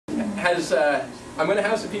I'm going to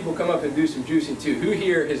have some people come up and do some juicing too. Who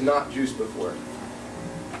here has not juiced before?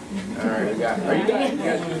 All right, are you guys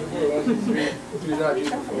juiced before? 1, 2, 3. Who's not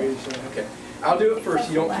juiced before? Okay. I'll do it first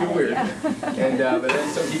so you don't feel weird. And but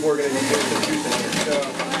then some people are going to be doing some juicing here. So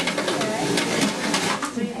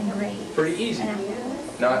pretty easy.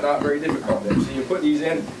 Not very difficult there. So you put these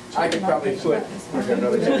in. I could probably put.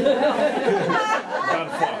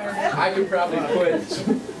 I could probably put.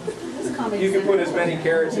 You can put as many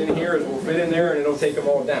carrots in here as will fit in there, and it'll take them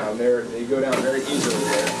all down. They go down very easily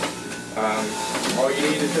there. All you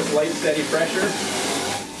need is just light, steady pressure,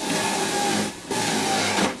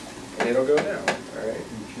 and it'll go down. All right.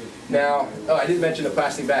 Now, I didn't mention the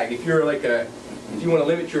plastic bag. If you're like if you want to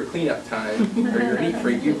limit your cleanup time or you're a neat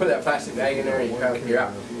freak, you put that plastic bag in there and you kind of clear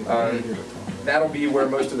out. That'll be where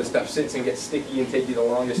most of the stuff sits and gets sticky and take you the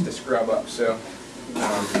longest to scrub up. So.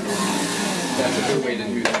 That's a good way to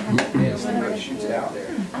do that. Yeah, so it shoots it out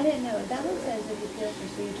there. I didn't know. That one says if you peel it for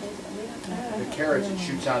sweet taste, but we don't know. The carrots, it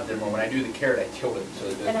shoots out there more. When I do the carrot, I tilt it so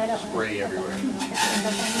it doesn't spray everywhere. The rest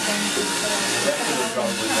of it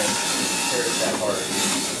probably makes carrots that hard.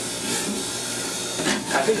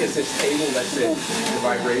 I think it's this table lets it, the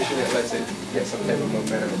vibration, it lets it get some type of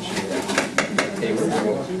momentum and shoot it out. Table.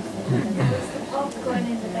 The pulp's going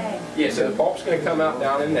in the bag. Yeah, so the pulp's going to come out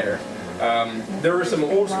down in there. There were some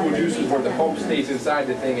old school juices where the pulp stays inside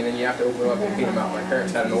the thing and then you have to open it up and clean them out. My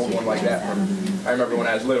parents had an old one like that from, I remember when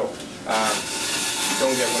I was little.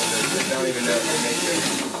 Don't get one of those. I don't even know if they make it.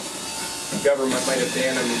 The government might have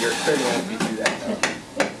banned them and you're a criminal if you do that.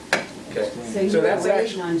 Okay. So you were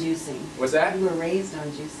raised on juicing. What's that? You were raised on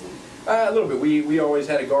juicing. A little bit. We always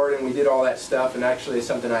had a garden. We did all that stuff, and actually it's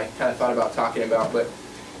something I kind of thought about talking about. But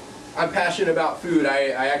I'm passionate about food. I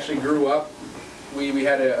actually grew up. We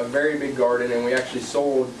had a very big garden, and we actually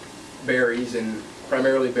sold berries, and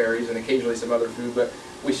primarily berries, and occasionally some other food, but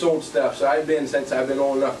we sold stuff. So since I've been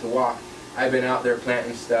old enough to walk, I've been out there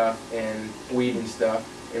planting stuff, and weeding stuff,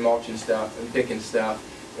 and mulching stuff, and picking stuff.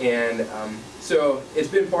 And so it's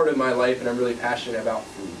been part of my life, and I'm really passionate about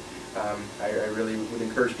food. I really would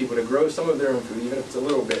encourage people to grow some of their own food, even if it's a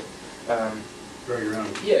little bit. Grow your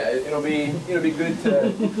own. Yeah, it'll be good to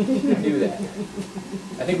do that.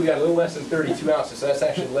 I think we got a little less than 32 ounces, so that's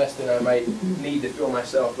actually less than I might need to fill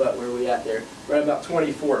myself up. Where are we at there? We're at about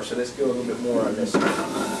 24, so let's go a little bit more on this.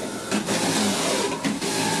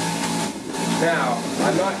 Now,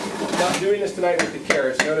 I'm not doing this tonight with the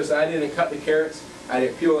carrots. Notice I didn't cut the carrots, I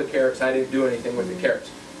didn't peel the carrots, I didn't do anything with the carrots.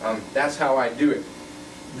 That's how I do it.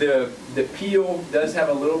 The peel does have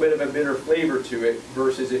a little bit of a bitter flavor to it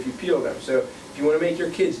versus if you peel them. So if you want to make your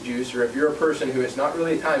kids juice, or if you're a person who it's not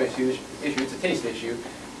really a time issue, it's a taste issue,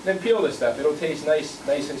 then peel this stuff. It'll taste nice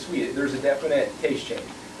and sweet. There's a definite taste change.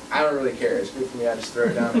 I don't really care. It's good for me. I just throw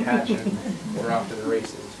it down the hatch and we're off to the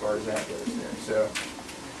races as far as that goes there. So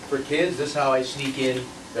for kids, this is how I sneak in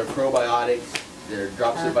their probiotics, their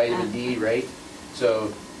drops of vitamin D, right?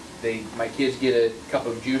 So my kids get a cup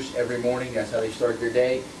of juice every morning. That's how they start their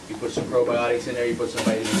day. You put some probiotics in there, you put some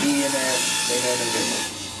vitamin D in there, they know no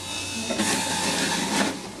difference.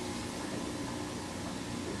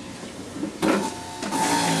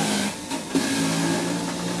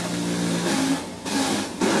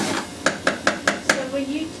 So when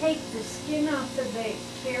you take the skin off of the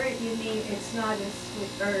carrot, you mean it's not as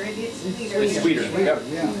sweet, or it is sweeter? it's sweeter.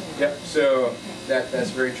 Yep. So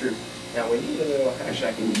that's very true. Now we need a little, actually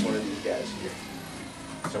I can use one of these guys here.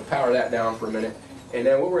 So power that down for a minute. And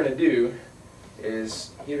then what we're going to do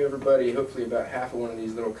is give everybody hopefully about half of one of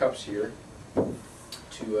these little cups here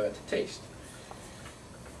to taste.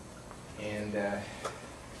 And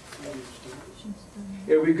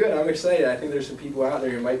it'll be good. I'm excited. I think there's some people out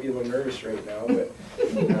there who might be a little nervous right now, but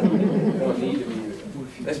don't need to be.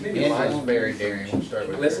 Let's maybe line berry dairy. We'll start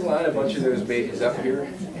with. Let's line a bunch of those babies up here,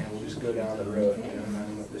 and we'll just go down the road. You know, line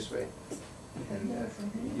them up this way, and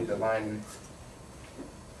do the line.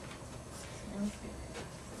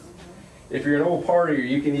 If you're an old partier,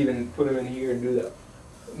 you can even put them in here and do the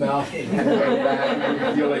mouth and back.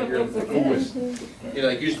 You feel like you're the coolest. You know,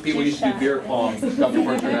 like people used to do beer pong. Dr.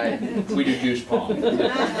 Birchler and I, we do juice pong. So,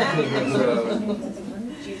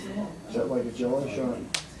 Is that like a jello shot?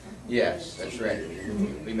 Yes, that's right.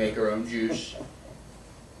 We make our own juice.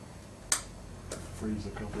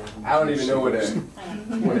 I don't even know what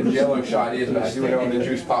a Jello shot is, but I do know what a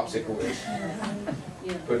juice popsicle is.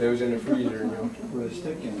 Put those in the freezer. With a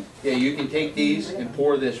stick in it. Yeah, you can take these and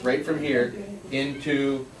pour this right from here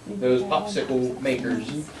into those popsicle makers,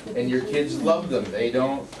 and your kids love them. They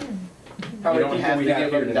don't. You don't have to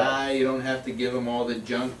give them dye. You don't have to give them all the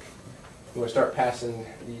junk. You want to start passing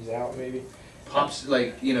these out, maybe? pops,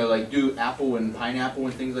 like, you know, like do apple and pineapple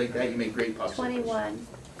and things like that, you make great popsicles. 21.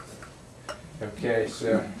 Okay,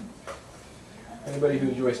 so anybody who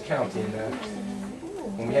enjoys counting,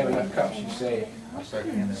 when we have enough cups, you say, I'll start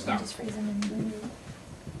handing stop. Just freeze them.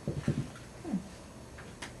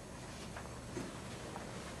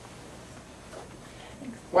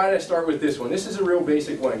 Why did I start with this one? This is a real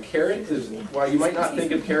basic one. Carrot is, while you might not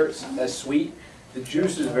think of carrots as sweet, the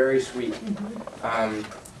juice is very sweet. I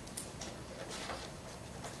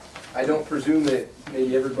don't presume that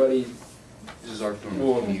maybe everybody This is our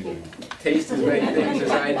will taste as many things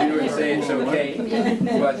as I do and say it's okay,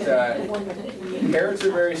 but carrots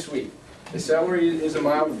are very sweet. The celery is a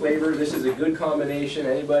mild flavor. This is a good combination.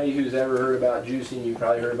 Anybody who's ever heard about juicing, you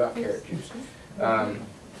probably heard about carrot juice.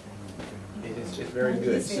 It's very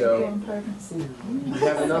good. So, you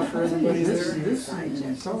have enough for everybody there? This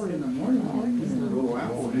celery in the morning, I like this little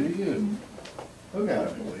apple. do you? Look at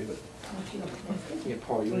it, believe it. Yeah,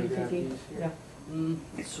 Paul, you want to grab these?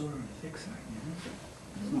 It's sort of a thick side,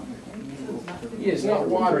 Yeah, it's not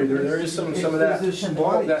watery. There is some of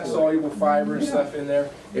that soluble fiber and stuff in there.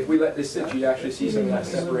 If we let this sit, you'd actually see some of that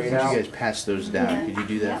separate Could you out. guys pass those down? Could you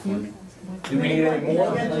do that for me? Do we need any more?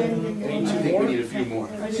 Need I two think more? we need a few more.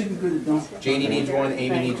 Janie needs one,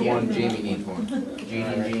 Amy needs one, Jamie needs one.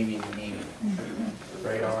 Janie, Jamie, and Amy.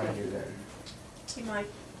 Right on here then. Hey, Mike.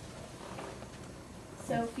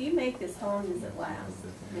 So if you make this, how long does it last?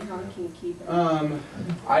 I mean, how long can you keep it?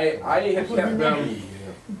 I have kept them,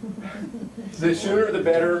 the sooner the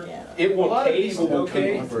better. It A will lot of taste people will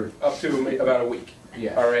okay come for- up to about a week.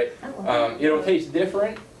 Yeah. All right. It'll taste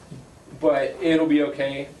different, but it'll be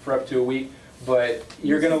okay for up to a week. But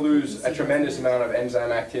you're going to lose a tremendous amount of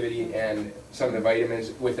enzyme activity and some of the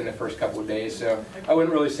vitamins within the first couple of days. So I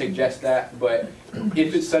wouldn't really suggest that. But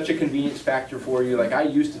if it's such a convenience factor for you, like I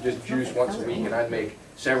used to just juice once a week and I'd make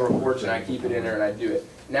several quarts and I'd keep it in there and I'd do it.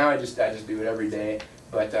 Now I just do it every day.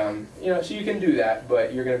 But you know, so you can do that,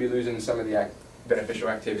 but you're going to be losing some of the beneficial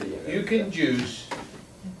activity in there. You can juice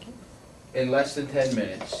in less than 10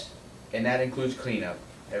 minutes, and that includes cleanup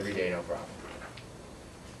every day, no problem.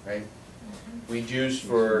 Right? We juice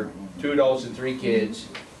for 2 adults and 3 kids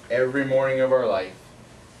every morning of our life,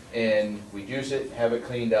 and we juice it, have it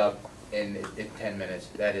cleaned up in 10 minutes.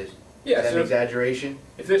 That is, Yeah, is that so an exaggeration?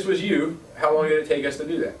 if this was you, how long did it take us to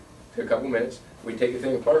do that? Took a couple minutes. We'd take the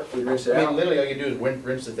thing apart, we'd rinse it I mean, out. literally all you do is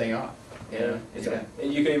rinse the thing off. You know? It's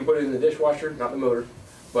and you can even put it in the dishwasher, not the motor,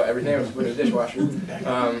 but everything else put in the dishwasher.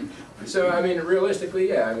 So I mean, realistically,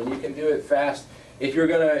 yeah, I mean you can do it fast. If you're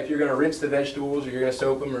gonna rinse the vegetables or you're gonna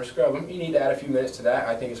soak them or scrub them, you need to add a few minutes to that.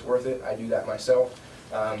 I think it's worth it. I do that myself.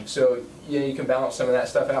 So you know, you can balance some of that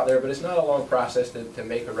stuff out there, but it's not a long process to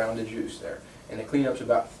make a rounded juice there. And the cleanup's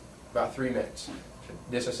about 3 minutes.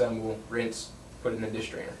 Disassemble, rinse, put it in the dish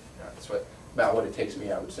drainer. That's about what it takes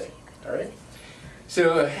me, I would say. All right.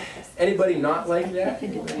 So anybody not like that? Say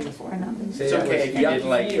It's that okay was if you didn't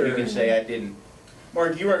like it, you yucky, can or- say I didn't.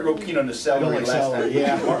 Mark, you weren't real keen on the celery like last celery, time.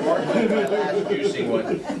 yeah. Mark was my last juicing one,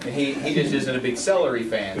 and he just isn't a big celery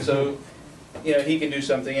fan, so, you know, he can do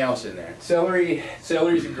something else in there.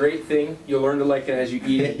 Celery's a great thing. You'll learn to like it as you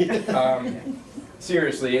eat it.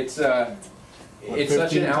 Seriously, it's such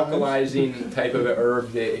 15 an times? alkalizing type of a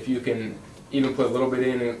herb that if you can even put a little bit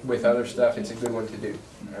in with other stuff, it's a good one to do.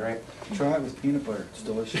 All right. Try it with peanut butter, it's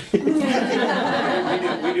delicious. We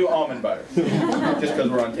do almond butter, just because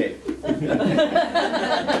we're on tape.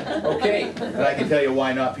 Okay. And I can tell you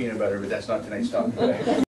why not peanut butter, but that's not tonight's topic.